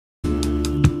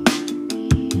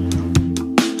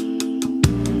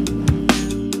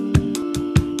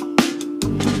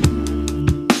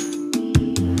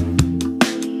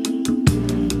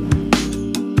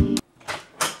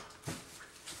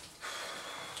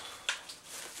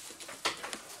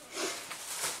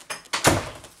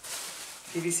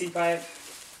PVC pipe,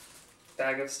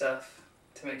 bag of stuff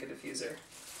to make a diffuser.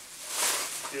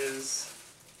 Is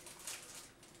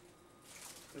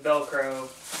Velcro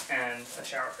and a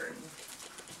shower curtain.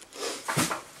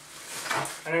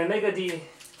 I'm gonna make a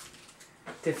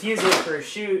diffuser for a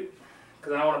shoot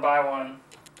because I want to buy one.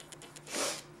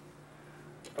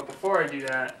 But before I do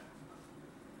that,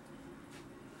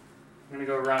 I'm gonna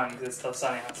go run because it's still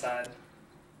sunny outside.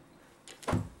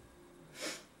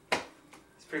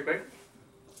 It's pretty quick.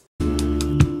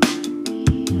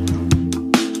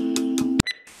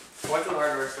 I went to the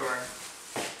hardware store.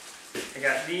 I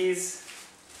got these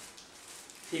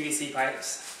PVC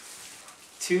pipes,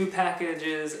 2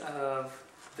 packages of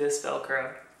this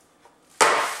Velcro,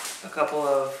 a couple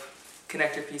of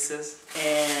connector pieces,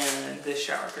 and this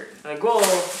shower curtain. The goal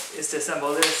is to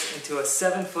assemble this into a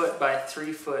 7-foot by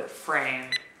 3-foot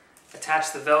frame,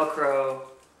 attach the Velcro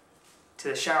to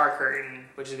the shower curtain,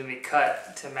 which is going to be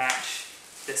cut to match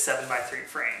this 7 by 3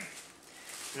 frame.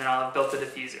 And then I'll have built the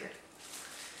diffuser.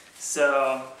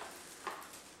 So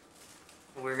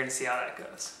we're going to see how that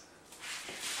goes.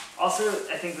 Also,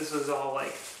 I think this was all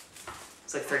like,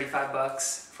 it's like 35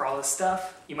 bucks for all this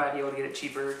stuff. You might be able to get it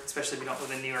cheaper, especially if you don't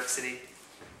live in New York City.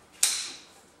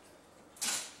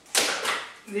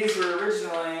 These were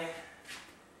originally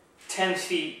 10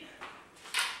 feet.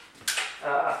 So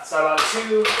I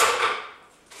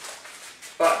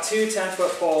bought two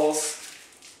 10-foot poles,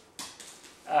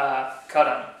 cut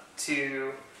them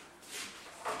to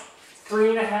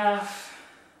 3.5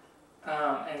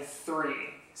 and 3.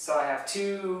 So I have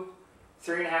 2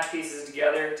 3.5 pieces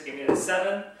together to give me the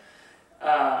 7.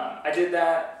 I did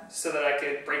that so that I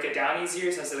could break it down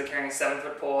easier. So instead of carrying a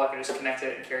 7-foot pole, I can just connect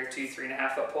it and carry 2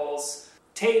 3.5-foot poles.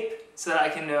 Tape so that I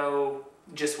can know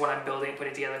just what I'm building, put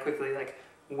it together quickly, like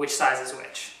which size is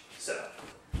which. So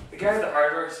the guy at the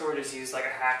hardware store just used like a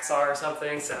hacksaw or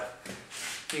something. So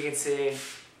you can see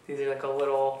these are like a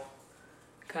little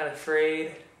kind of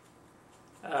frayed,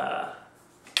 but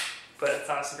it's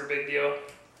not a super big deal.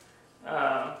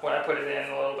 When I put it in,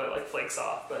 a little bit like flakes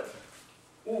off, but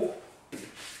ooh. I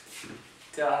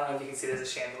don't know if you can see there's a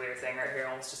chandelier thing right here. I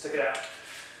almost just took it out.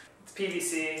 It's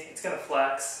PVC. It's gonna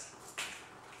flex,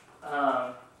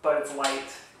 but it's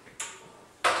light.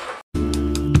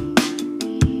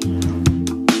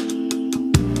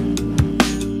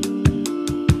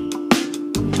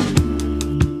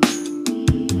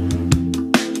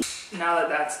 Now that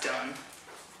that's done,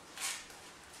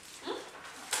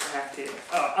 I have to.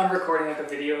 Oh, I'm recording like a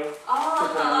video to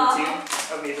put on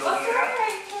YouTube of me building it out.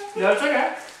 No, it's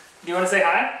okay. Do you want to say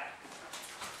hi?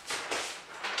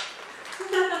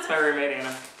 That's my roommate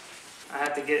Anna. I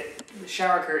have to get the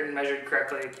shower curtain measured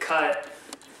correctly, cut,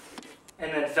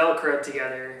 and then Velcroed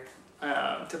together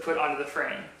to put onto the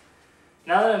frame.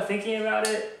 Now that I'm thinking about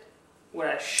it, what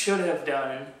I should have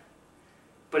done,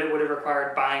 but it would have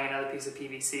required buying another piece of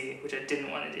PVC, which I didn't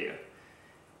want to do,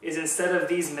 is instead of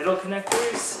these middle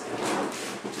connectors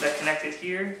that connected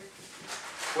here,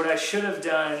 what I should have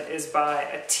done is buy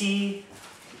a T,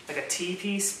 like a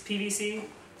T-piece PVC,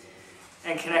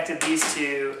 and connected these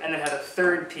two, and then had a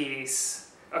third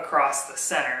piece across the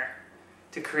center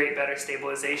to create better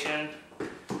stabilization,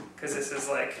 because this is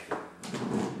like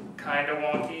kind of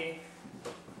wonky.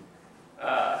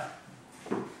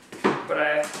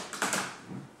 But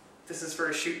this is for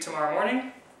a shoot tomorrow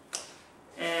morning,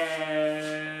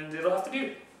 and it'll have to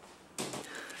do.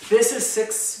 This is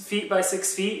 6 feet by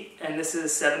 6 feet, and this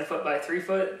is 7 foot by 3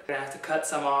 foot. I'm gonna have to cut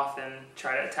some off and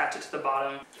try to attach it to the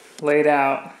bottom. Laid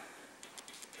out.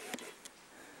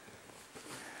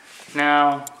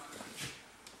 Now,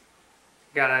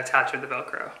 gotta attach it to the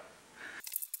Velcro.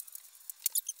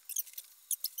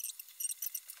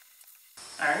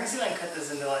 Alright, I'm gonna see if I can cut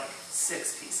this into like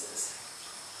 6 pieces.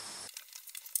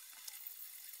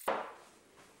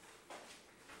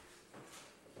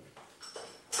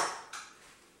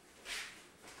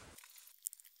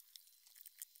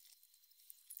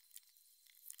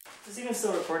 Is it even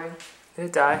still recording? Did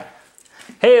it die?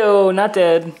 Hey-oh, not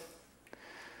dead.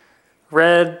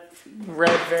 Red,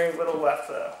 very little left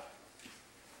though.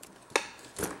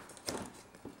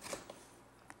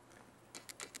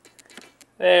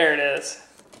 There it is.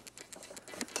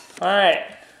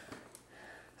 Alright.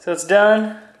 So it's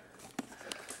done.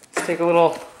 Let's take a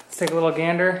little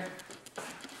gander.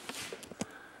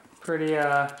 Pretty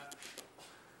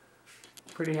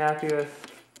happy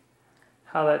with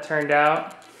how that turned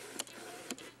out.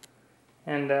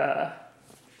 And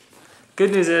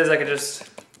good news is I could just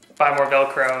buy more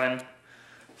Velcro, and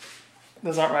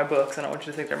those aren't my books. I don't want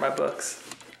you to think they're my books.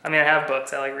 I mean, I have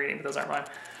books, I like reading, but those aren't mine.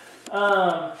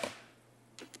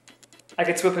 I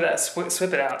could swip it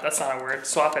out. That's not a word.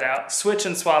 Swap it out. Switch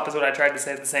and swap is what I tried to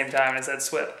say at the same time, and I said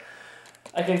swip.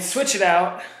 I can switch it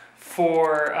out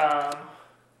for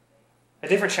a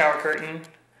different shower curtain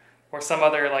or some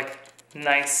other like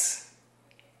nice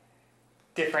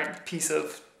different piece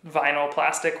of vinyl,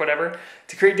 plastic, whatever,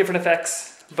 to create different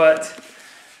effects. But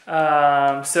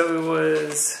so it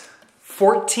was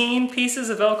 14 pieces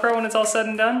of Velcro when it's all said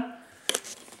and done.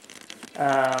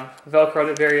 Velcroed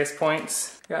at various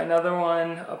points. Got another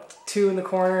one, up 2 in the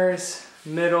corners,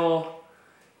 middle,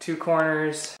 2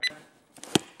 corners.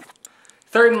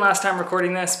 Third and last time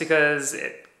recording this because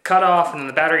it cut off and then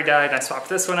the battery died and I swapped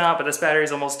this one out, but this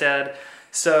battery's almost dead.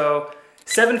 So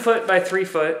 7 foot by 3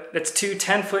 foot, that's 2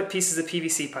 10-foot pieces of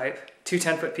PVC pipe, 2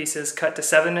 10-foot pieces cut to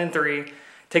 7 and 3.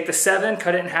 Take the 7,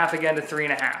 cut it in half again to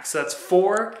 3.5. So that's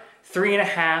 4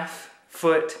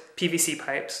 3.5-foot PVC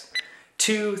pipes,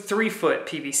 2 3-foot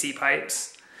PVC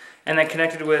pipes, and then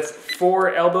connected with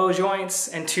 4 elbow joints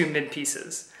and 2 mid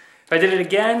pieces. If I did it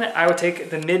again, I would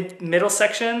take the middle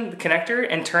section, the connector,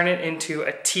 and turn it into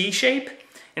a T shape.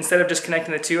 Instead of just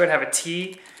connecting the 2, I'd have a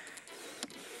T.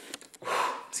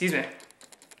 Excuse me.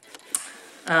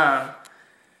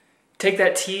 Take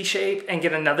that T shape and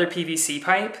get another PVC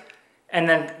pipe, and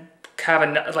then have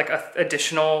an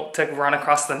additional to run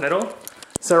across the middle.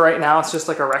 So right now it's just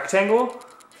like a rectangle,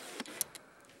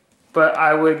 but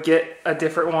I would get a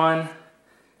different one,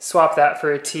 swap that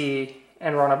for a T,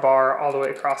 and run a bar all the way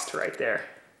across to right there.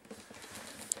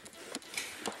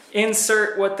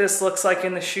 Insert what this looks like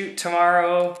in the shoot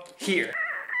tomorrow here.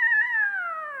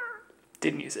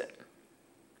 Didn't use it.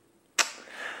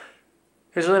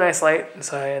 It was a really nice light,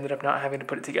 so I ended up not having to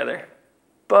put it together.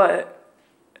 But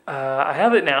I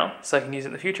have it now, so I can use it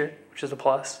in the future, which is a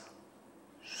plus.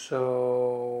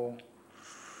 So...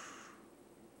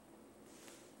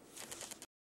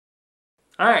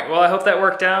 Alright, well I hope that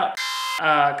worked out,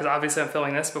 because obviously I'm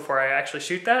filming this before I actually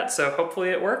shoot that, so hopefully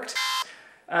it worked.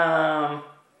 But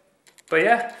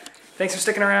yeah, thanks for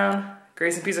sticking around.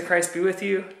 Grace and peace of Christ be with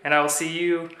you, and I will see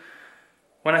you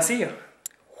when I see you.